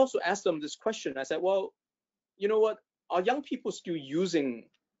then I also asked them this question. I said, well, you know what? Are young people still using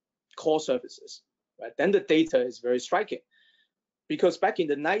core services? Right? Then the data is very striking, because back in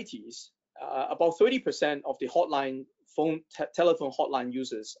the 90s, about 30% of the telephone hotline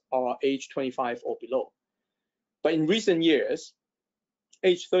users are age 25 or below. But in recent years,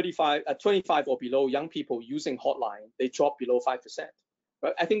 age 25 or below young people using hotline, they dropped below 5%.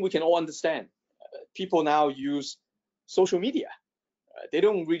 Right? I think we can all understand. People now use social media. They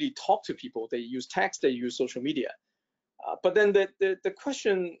don't really talk to people. They use text, they use social media. But then the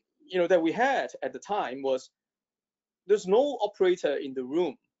question that we had at the time was, there's no operator in the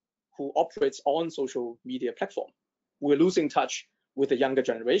room who operates on social media platform. We're losing touch with the younger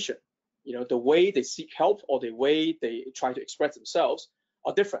generation. The way they seek help or the way they try to express themselves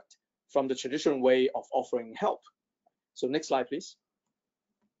are different from the traditional way of offering help. So next slide, please.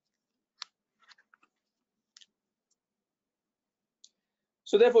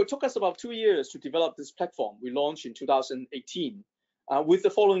 So therefore, it took us about 2 years to develop this platform. We launched in 2018 with the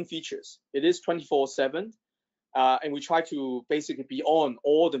following features. It is 24/7, and we try to basically be on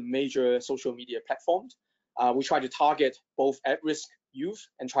all the major social media platforms. We try to target both at-risk youth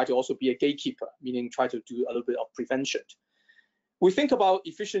and try to also be a gatekeeper, meaning try to do a little bit of prevention. We think about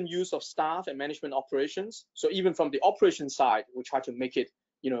efficient use of staff and management operations. So even from the operation side, we try to make it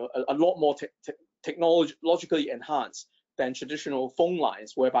a lot more technologically enhanced than traditional phone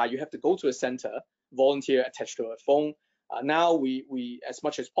lines, whereby you have to go to a center, volunteer attached to a phone. Now we as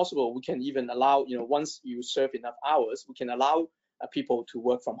much as possible, we can even allow, once you serve enough hours, we can allow people to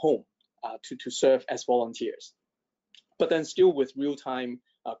work from home to serve as volunteers, but then still with real-time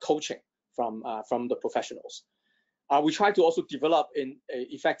coaching from the professionals. We try to also develop an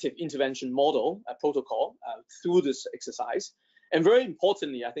effective intervention model, a protocol through this exercise. And very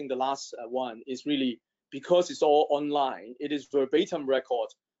importantly, I think the last one is really, because it's all online, it is verbatim record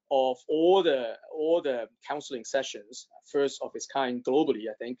of all the counseling sessions, first of its kind globally,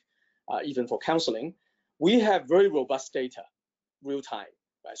 I think, even for counseling. We have very robust data, real time.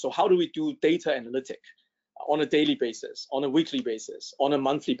 Right? So how do we do data analytic on a daily basis, on a weekly basis, on a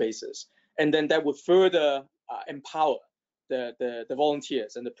monthly basis? And then that would further empower the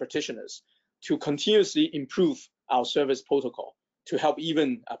volunteers and the practitioners to continuously improve our service protocol to help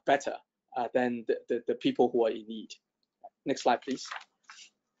even better than the people who are in need. Next slide, please.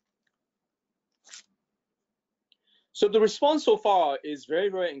 So the response so far is very,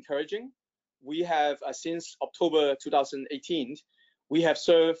 very encouraging. We have, since October 2018, we have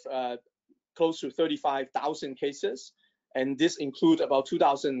served close to 35,000 cases, and this includes about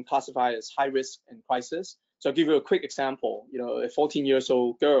 2,000 classified as high risk and crisis. So I'll give you a quick example. A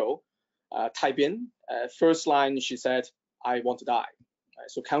 14-year-old girl type in, first line, she said, "I want to die."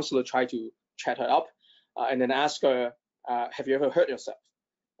 So counselor tried to chat her up and then ask her, "Have you ever hurt yourself?"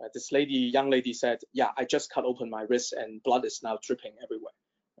 This young lady said, "Yeah, I just cut open my wrist and blood is now dripping everywhere."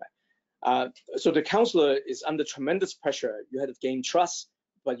 So the counselor is under tremendous pressure. You had to gain trust,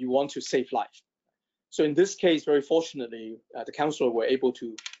 but you want to save life. So in this case, very fortunately, the counselor were able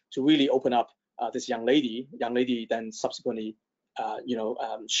to really open up this young lady. Young lady then subsequently,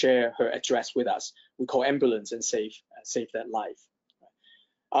 share her address with us. We call ambulance and save that life.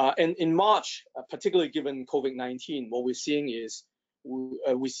 And in March, particularly given COVID-19, what we're seeing is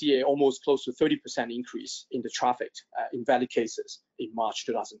we see almost close to 30% increase in the traffic in valid cases in March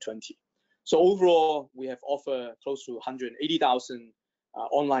 2020. So overall, we have offered close to 180,000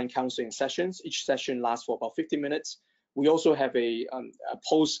 online counseling sessions. Each session lasts for about 50 minutes. We also have a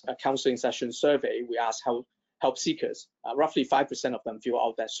post-counseling session survey. We ask help seekers. Roughly 5% of them fill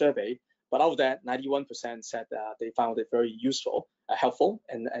out that survey. But out of that, 91% said they found it very useful, helpful,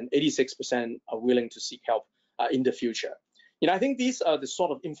 and 86% are willing to seek help in the future. I think these are the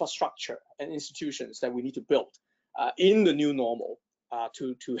sort of infrastructure and institutions that we need to build in the new normal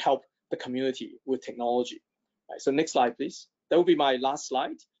to help the community with technology. Right, so next slide, please. That will be my last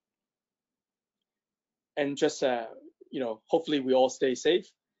slide. And just, hopefully we all stay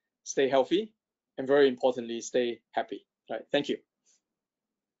safe, stay healthy, and very importantly, stay happy. Right, thank you.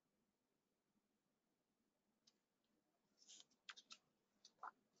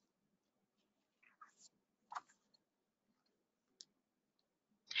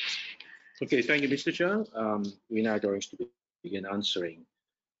 Okay, thank you, Mr. Zhang. We're now going to begin answering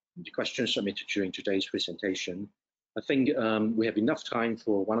the questions submitted during today's presentation. I think we have enough time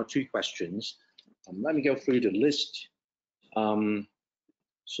for 1 or 2 questions. Let me go through the list. Professor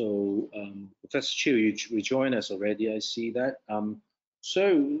Chiu, you rejoined us already, I see that.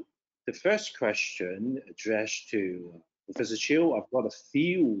 So the first question addressed to Professor Chiu, I've got a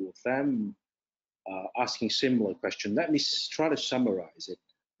few of them asking similar question. Let me try to summarize it.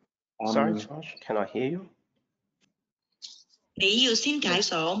 Sorry, George, can I hear you?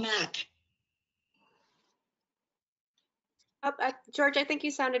 Mac. George, I think you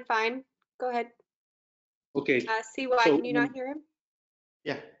sounded fine. Go ahead. Okay. CY, can you not hear him?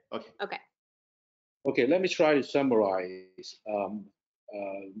 Yeah, okay. Okay. Okay, let me try to summarize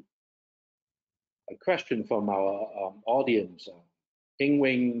a question from our audience.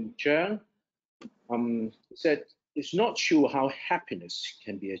 Wing Chang said, is not sure how happiness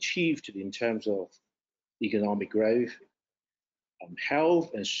can be achieved in terms of economic growth.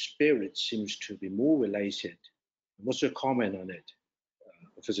 Health and spirit seems to be more related. What's your comment on it,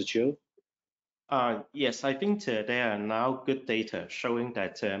 Professor Chiu? Yes, I think there are now good data showing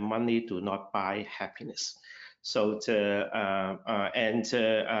that money do not buy happiness. So,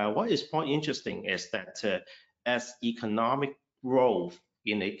 what is more interesting is that as economic growth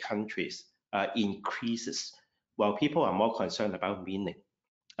in a countries increases, well, people are more concerned about meaning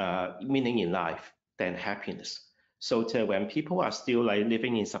in life than happiness. So when people are still like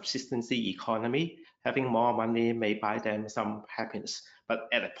living in subsistency economy, having more money may buy them some happiness. But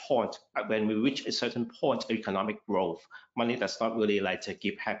at a point, when we reach a certain point of economic growth, money does not really like to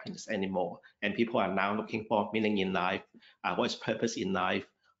give happiness anymore. And people are now looking for meaning in life, what's purpose in life,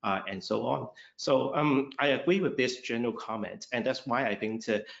 and so on. So I agree with this general comment. And that's why I think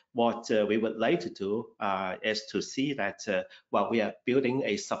what we would like to do is to see that while we are building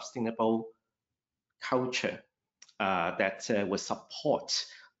a sustainable culture that will support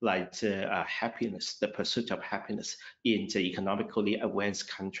like happiness, the pursuit of happiness in the economically advanced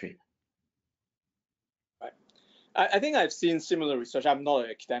country. Right. I think I've seen similar research. I'm not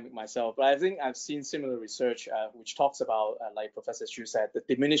an academic myself, but I think I've seen similar research which talks about, like Professor Chiu said, the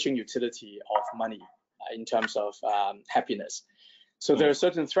diminishing utility of money in terms of happiness. So there are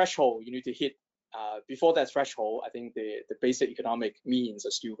certain thresholds you need to hit. Before that threshold, I think the basic economic means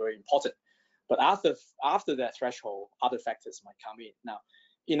are still very important. But after that threshold, other factors might come in. Now,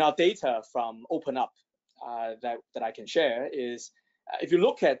 in our data from Open Up that I can share is, if you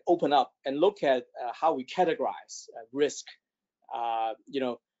look at Open Up and look at how we categorize risk,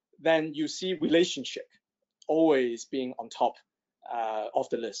 then you see relationship always being on top of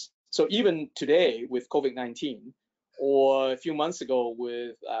the list. So even today with COVID-19, or a few months ago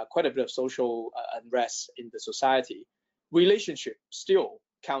with quite a bit of social unrest in the society, relationship still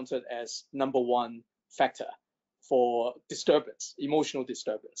counted as #1 factor for disturbance, emotional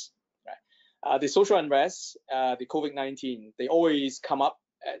disturbance. Right? The social unrest, the COVID-19, they always come up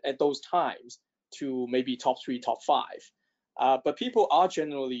at those times to maybe top 3, top 5. But people are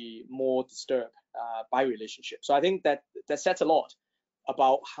generally more disturbed by relationships. So I think that says a lot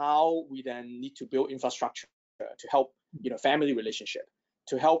about how we then need to build infrastructure to help family relationship,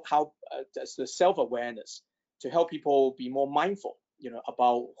 to help the self-awareness, to help people be more mindful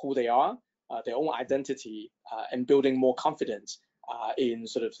about who they are, their own identity, and building more confidence in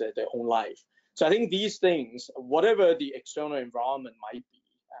sort of their own life. So I think these things, whatever the external environment might be,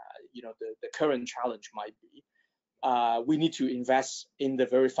 the current challenge might be, we need to invest in the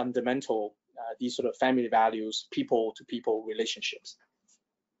very fundamental, these sort of family values, people-to-people relationships.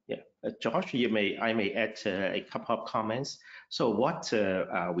 Yeah, George, I may add a couple of comments. So what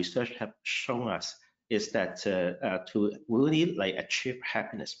research have shown us is that to really like achieve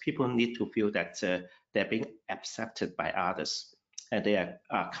happiness, people need to feel that they're being accepted by others, and they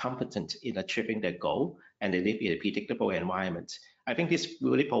are competent in achieving their goal, and they live in a predictable environment. I think this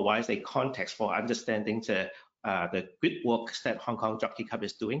really provides a context for understanding the good work that Hong Kong Jockey Club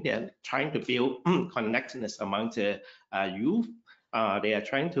is doing. They're trying to build connectedness among the youth. They are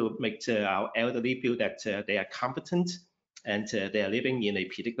trying to make our elderly feel that they are competent and they are living in a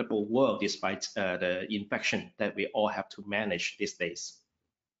predictable world despite the infection that we all have to manage these days.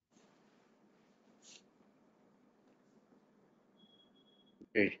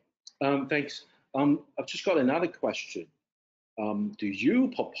 Okay, thanks. I've just got another question. Do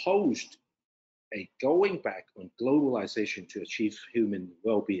you propose a going back on globalization to achieve human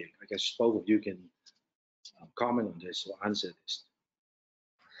well-being? I guess both of you can comment on this or answer this.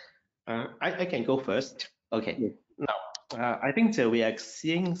 I can go first. Okay. Yeah. Now, I think we are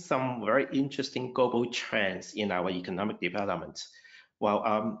seeing some very interesting global trends in our economic development.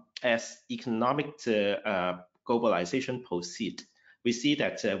 Well, as economic globalization proceeds, we see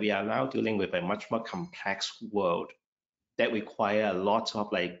that we are now dealing with a much more complex world that require a lot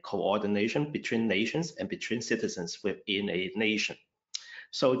of like coordination between nations and between citizens within a nation.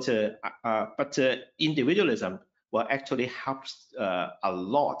 So, but individualism will actually help a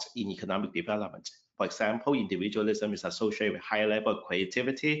lot in economic development. For example, individualism is associated with higher level of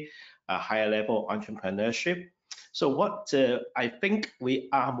creativity, a higher level of entrepreneurship. So what I think we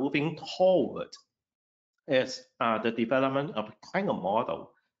are moving toward is the development of a kind of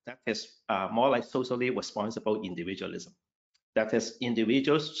model that is more like socially responsible individualism. That is,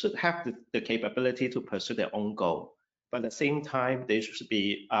 individuals should have the capability to pursue their own goal, but at the same time, they should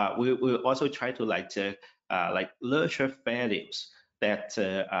be. We will also try to like nurture values that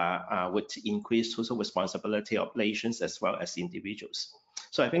would increase social responsibility of nations as well as individuals.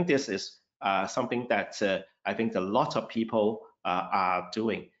 So I think this is something that I think a lot of people are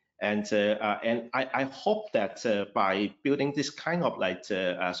doing. And I hope that by building this kind of like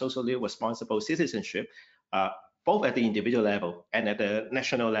socially responsible citizenship, both at the individual level and at the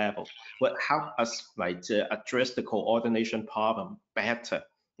national level, will help us like address the coordination problem better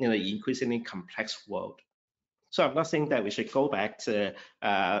in an increasingly complex world. So I'm not saying that we should go back to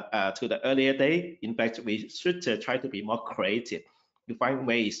the earlier day. In fact, we should try to be more creative to find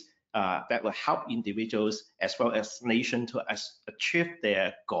ways that will help individuals as well as nations to achieve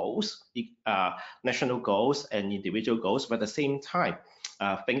their goals, national goals and individual goals, but at the same time,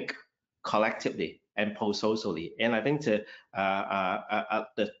 think collectively and pro-socially. And I think the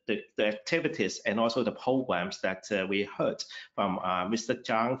activities and also the programs that we heard from Mr.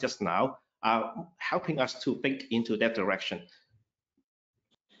 Zhang just now are helping us to think into that direction.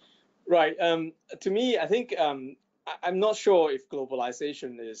 Right. To me, I think I'm not sure if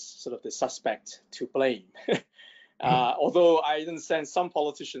globalization is sort of the suspect to blame. Although I understand some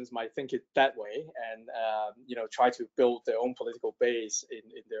politicians might think it that way and try to build their own political base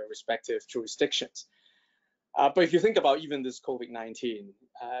in their respective jurisdictions. But if you think about even this COVID-19,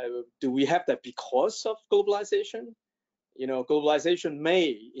 do we have that because of globalization? Globalization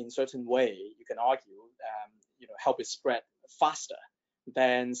may, in certain way, you can argue, help it spread faster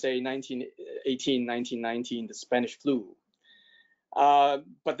than, say, 1918, 1919, the Spanish flu.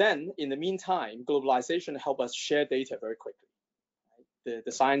 But then, in the meantime, globalization helped us share data very quickly. Right?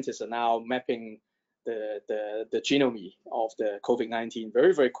 The scientists are now mapping the genome of the COVID-19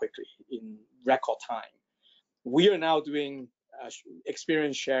 very, very quickly in record time. We are now doing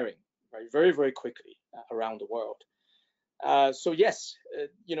experience sharing, right, very, very quickly around the world. So yes,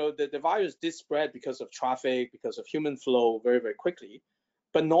 the virus did spread because of traffic, because of human flow very, very quickly,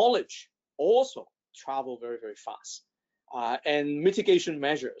 but knowledge also traveled very, very fast. And mitigation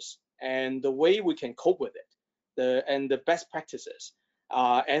measures and the way we can cope with it, and the best practices,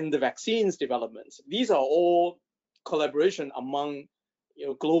 and the vaccines development, these are all collaboration among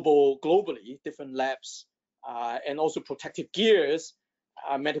globally different labs, and also protective gears,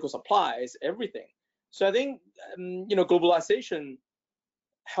 medical supplies, everything. So I think globalization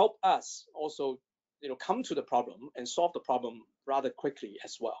helped us also come to the problem and solve the problem rather quickly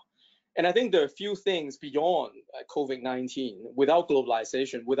as well. And I think there are a few things beyond COVID-19. Without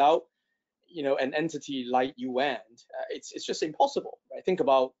globalization, without an entity like UN, it's just impossible. Right? Think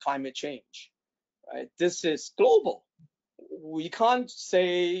about climate change. Right? This is global. We can't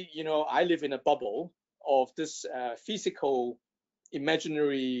say I live in a bubble of this physical,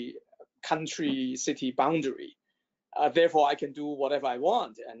 imaginary country, city boundary. Therefore, I can do whatever I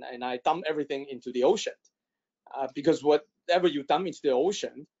want, and I dump everything into the ocean. Because whatever you dump into the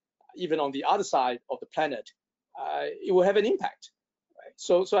ocean, even on the other side of the planet, it will have an impact. Right?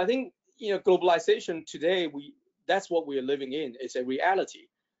 So I think globalization today, that's what we are living in. It's a reality.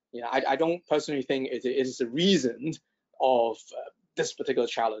 I don't personally think it is a reason of this particular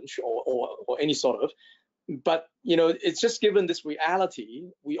challenge or any sort of. But it's just given this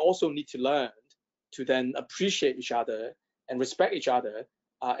reality, we also need to learn to then appreciate each other and respect each other,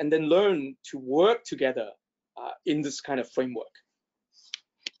 and then learn to work together in this kind of framework.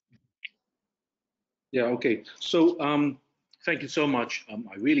 Yeah, okay. So thank you so much.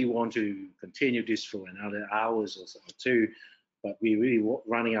 I really want to continue this for another hours or two, but we're really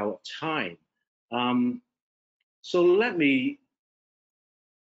running out of time. So let me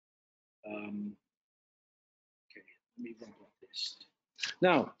run this.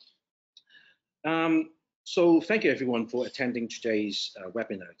 Now, so thank you everyone for attending today's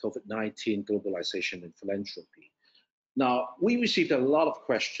webinar, COVID-19, Globalization and Philanthropy. Now, we received a lot of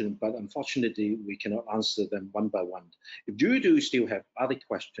questions, but unfortunately, we cannot answer them one by one. If you do still have other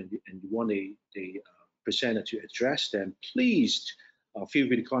questions and you want the presenter to address them, please feel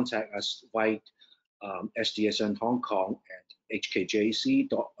free to contact us via SDSN Hong Kong at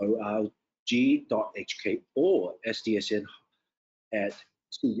hkjc.org.hk or SDSN at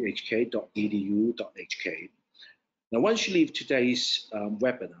chk.edu.hk. Now, once you leave today's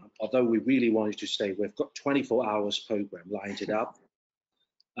webinar, although we really wanted to stay, we've got 24 hours program lined it up.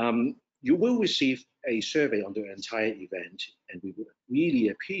 You will receive a survey on the entire event, and we would really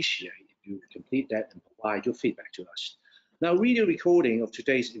appreciate if you complete that and provide your feedback to us. Now, video recording of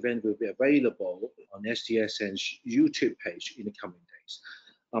today's event will be available on SDSN's YouTube page in the coming days.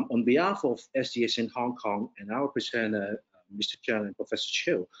 On behalf of SDSN Hong Kong and our presenter, Mr. Zhang and Professor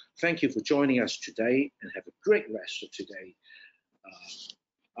Chiu, thank you for joining us today and have a great rest of today.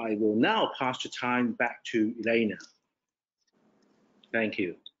 I will now pass the time back to Elena. Thank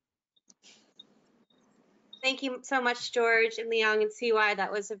you. Thank you so much, George and Liang and CY.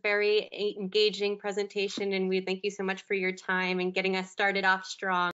 That was a very engaging presentation, and we thank you so much for your time and getting us started off strong.